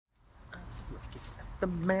the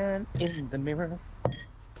man in the mirror.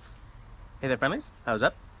 Hey there, friendlies. How's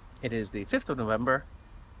up? It is the 5th of November,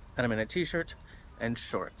 and I'm in a t-shirt and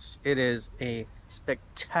shorts. It is a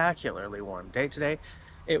spectacularly warm day today.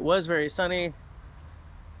 It was very sunny.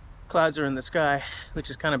 Clouds are in the sky, which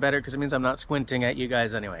is kind of better because it means I'm not squinting at you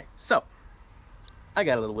guys anyway. So, I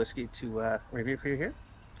got a little whiskey to review for you here.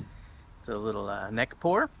 It's a little neck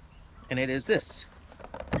pour, and it is this.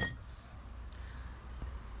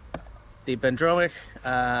 The Benromach,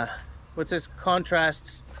 what's this?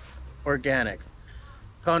 Contrasts Organic.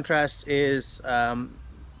 Contrasts is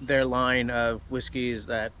their line of whiskeys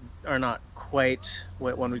that are not quite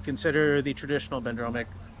what one would consider the traditional Benromach,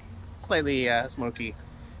 slightly smoky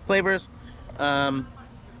flavors. Don't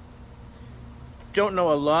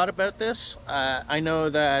know a lot about this. I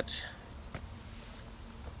know that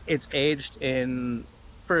it's aged in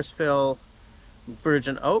first fill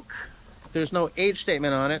virgin oak. There's no age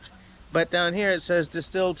statement on it, but down here it says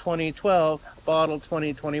distilled 2012, bottled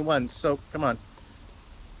 2021. So come on,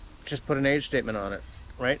 just put an age statement on it,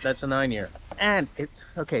 right? That's a 9-year. And it,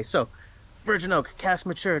 okay, so virgin oak, cask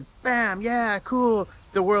matured, bam, yeah, cool.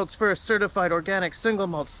 The world's first certified organic single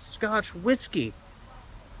malt scotch whiskey.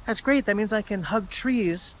 That's great. That means I can hug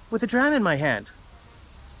trees with a dram in my hand.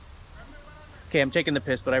 Okay, I'm taking the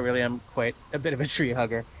piss, but I really am quite a bit of a tree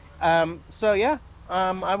hugger. So yeah,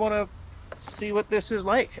 I want to see what this is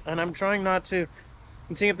like, and I'm trying not to.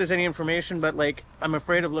 I'm seeing if there's any information, but like I'm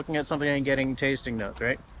afraid of looking at something and getting tasting notes,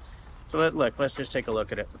 right? So let's just take a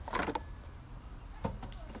look at it.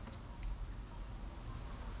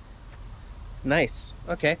 Nice.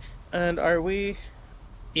 Okay, and are we?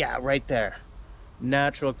 Yeah, right there.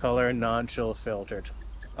 Natural color, non-chill filtered.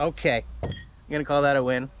 Okay, I'm gonna call that a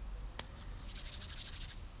win.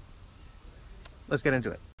 Let's get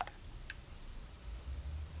into it.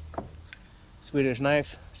 Swedish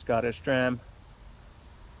knife, Scottish dram,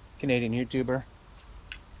 Canadian YouTuber.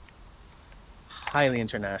 Highly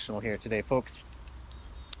international here today, folks.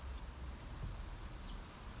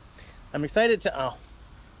 I'm excited to, oh,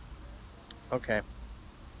 okay.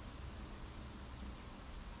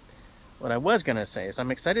 What I was gonna say is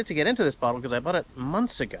I'm excited to get into this bottle because I bought it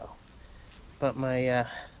months ago. But my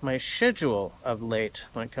my schedule of late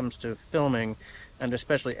when it comes to filming and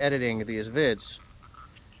especially editing these vids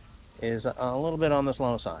is a little bit on the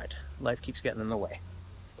slow side. Life keeps getting in the way.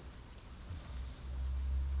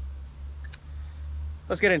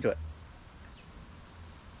 Let's get into it.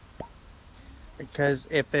 Because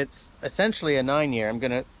if it's essentially a 9-year, I'm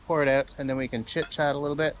gonna pour it out and then we can chit chat a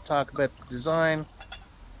little bit, talk about the design.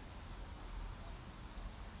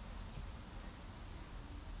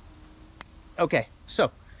 Okay,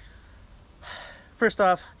 so first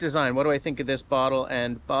off, design. What do I think of this bottle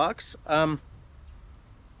and box? I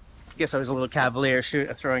guess I was a little cavalier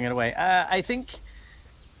throwing it away. I think,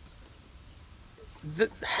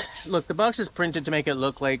 look, the box is printed to make it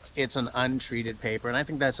look like it's an untreated paper, and I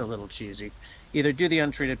think that's a little cheesy. Either do the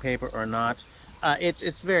untreated paper or not.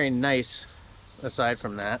 It's very nice aside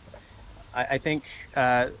from that. I think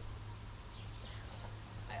that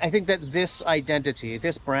this identity,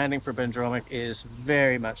 this branding for Benromach is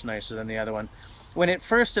very much nicer than the other one. When it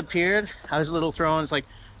first appeared, I was a little thrown. It's like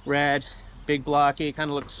red, big blocky, kind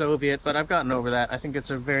of looked Soviet, but I've gotten over that. I think it's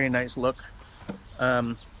a very nice look.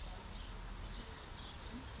 The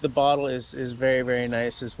bottle is very, very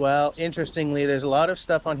nice as well. Interestingly, there's a lot of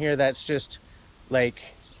stuff on here that's just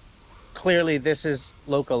like, clearly this is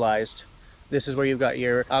localized. This is where you've got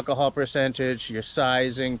your alcohol percentage, your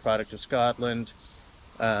sizing, product of Scotland.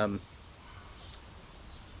 There's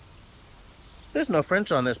no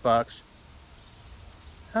French on this box.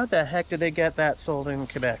 How the heck did they get that sold in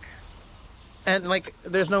Quebec? And like,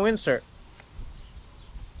 there's no insert.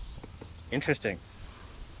 Interesting.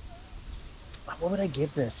 What would I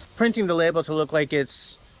give this? Printing the label to look like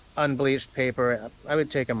it's unbleached paper, I would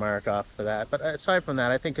take a mark off for that. But aside from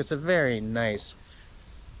that, I think it's a very nice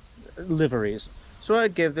liveries. So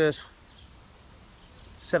I'd give this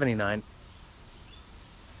 79.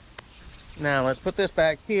 Now let's put this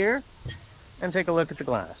back here and take a look at the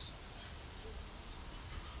glass.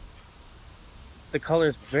 The color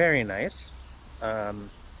is very nice. It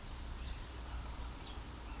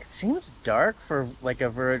seems dark for like a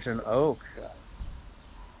virgin oak.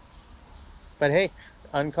 But hey,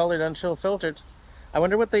 uncolored, unchill filtered. I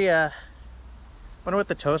wonder what the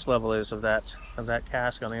toast level is of that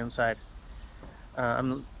cask on the inside.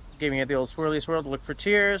 I'm giving it the old swirly swirl to look for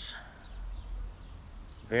tears.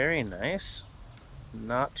 Very nice.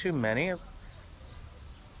 Not too many.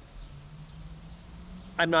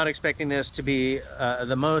 I'm not expecting this to be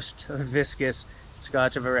the most viscous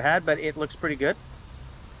scotch I've ever had, but it looks pretty good.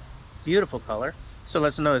 Beautiful color. So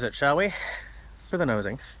let's nose it, shall we? For the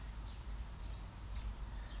nosing.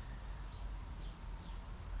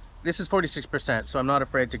 This is 46%, so I'm not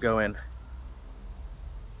afraid to go in.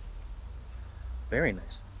 Very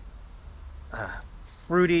nice.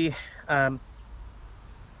 Fruity,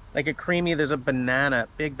 like a creamy, there's a banana,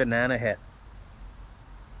 big banana hit.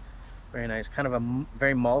 Very nice, kind of a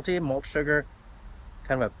very malty, malt sugar,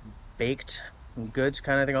 kind of a baked goods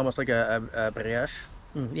kind of thing, almost like a brioche.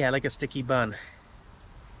 Yeah, like a sticky bun.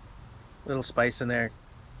 Little spice in there.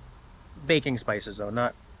 Baking spices though,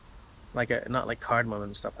 not like cardamom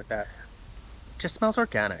and stuff like that. It just smells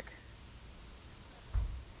organic.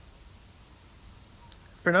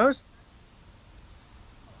 For nose,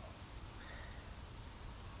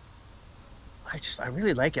 I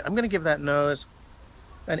really like it. I'm gonna give that nose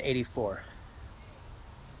an 84.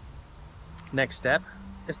 Next step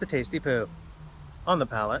is the tasty poo on the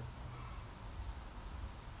palate.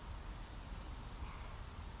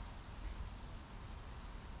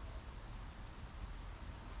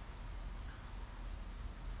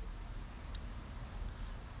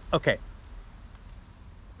 Okay,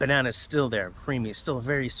 banana's still there, creamy, still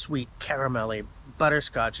very sweet, caramelly,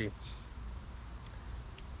 butterscotchy,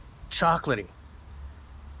 chocolatey,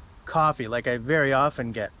 coffee, like I very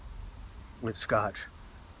often get with scotch.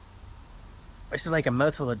 This is like a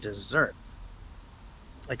mouthful of dessert,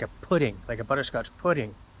 like a pudding, like a butterscotch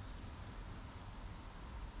pudding.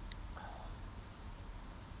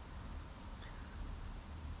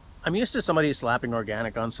 I'm used to somebody slapping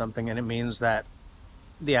organic on something, and it means that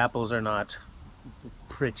the apples are not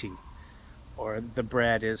pretty or the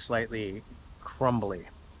bread is slightly crumbly.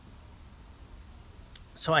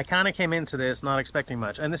 So I kind of came into this not expecting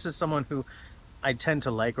much, and this is someone who I tend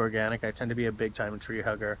to like organic. I tend to be a big time tree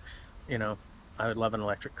hugger, you know. I would love an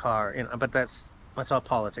electric car, you know, but that's all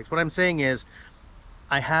politics. What I'm saying is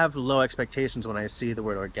I have low expectations when I see the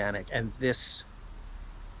word organic, and this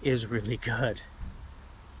is really good.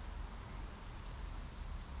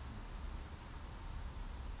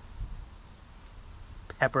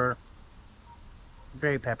 Pepper,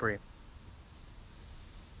 very peppery,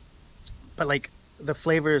 but like the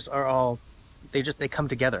flavors are all, they come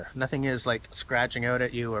together. Nothing is like scratching out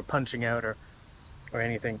at you or punching out or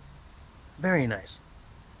anything. Very nice,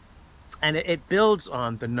 and it builds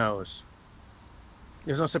on the nose.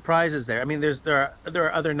 There's no surprises there. I mean, there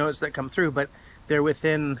are other notes that come through, but they're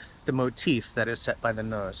within the motif that is set by the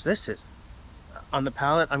nose. This is on the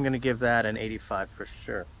palate. I'm going to give that an 85 for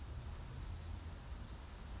sure.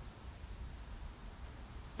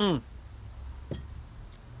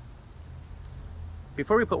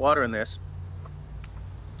 Before we put water in this,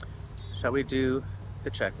 shall we do the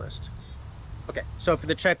checklist? Okay, so for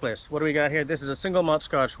the checklist, what do we got here? This is a single malt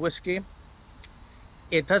Scotch whiskey.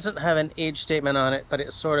 It doesn't have an age statement on it, but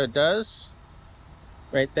it sort of does.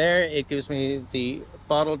 Right there, it gives me the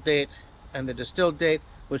bottle date and the distilled date,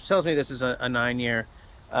 which tells me this is a 9-year.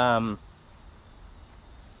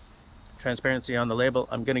 Transparency on the label,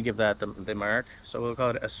 I'm going to give that the mark, so we'll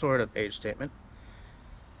call it a sort of age statement.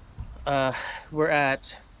 We're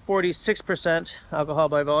at 46% alcohol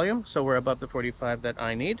by volume, so we're above the 45 that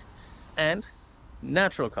I need, and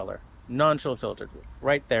natural color, non-chill filtered,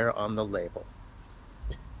 right there on the label.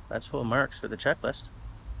 That's full marks for the checklist.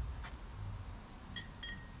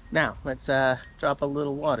 Now let's drop a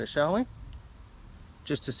little water, shall we?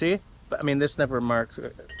 Just to see. But I mean, this never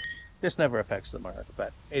affects the mark,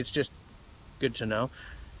 but it's just good to know.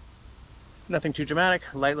 Nothing too dramatic.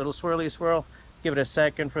 Light little swirly swirl. Give it a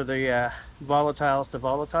second for the volatiles to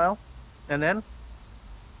volatile, and then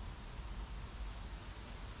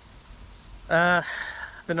the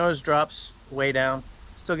nose drops way down.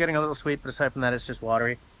 Still getting a little sweet, but aside from that, it's just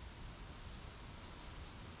watery.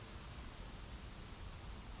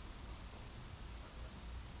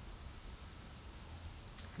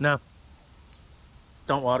 No,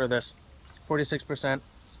 don't water this. 46%,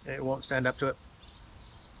 it won't stand up to it.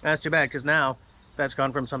 That's too bad, because now that's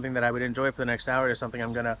gone from something that I would enjoy for the next hour to something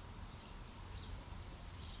I'm gonna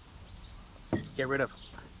get rid of.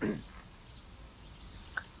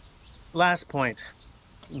 Last point,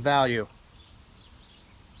 value.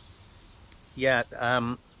 Yeah,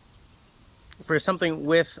 for something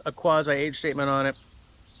with a quasi age statement on it,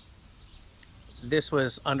 this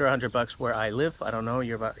was under $100 where I live. I don't know,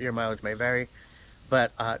 your mileage may vary,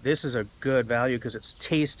 but this is a good value because it's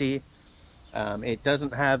tasty. It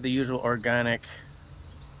doesn't have the usual organic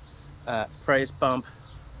price bump.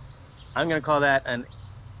 I'm going to call that an,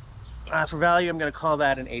 for value, I'm going to call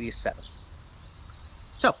that an 87.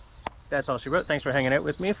 So that's all she wrote. Thanks for hanging out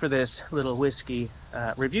with me for this little whiskey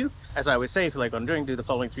review. As I always say, if you like what I'm doing, do the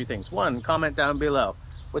following 3 things. 1, comment down below.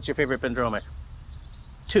 What's your favorite Benromach?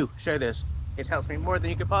 2, share this. It helps me more than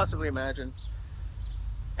you could possibly imagine.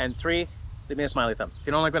 And 3, leave me a smiley thumb. If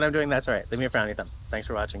you don't like what I'm doing, that's all right. Leave me a frowny thumb. Thanks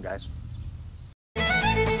for watching, guys.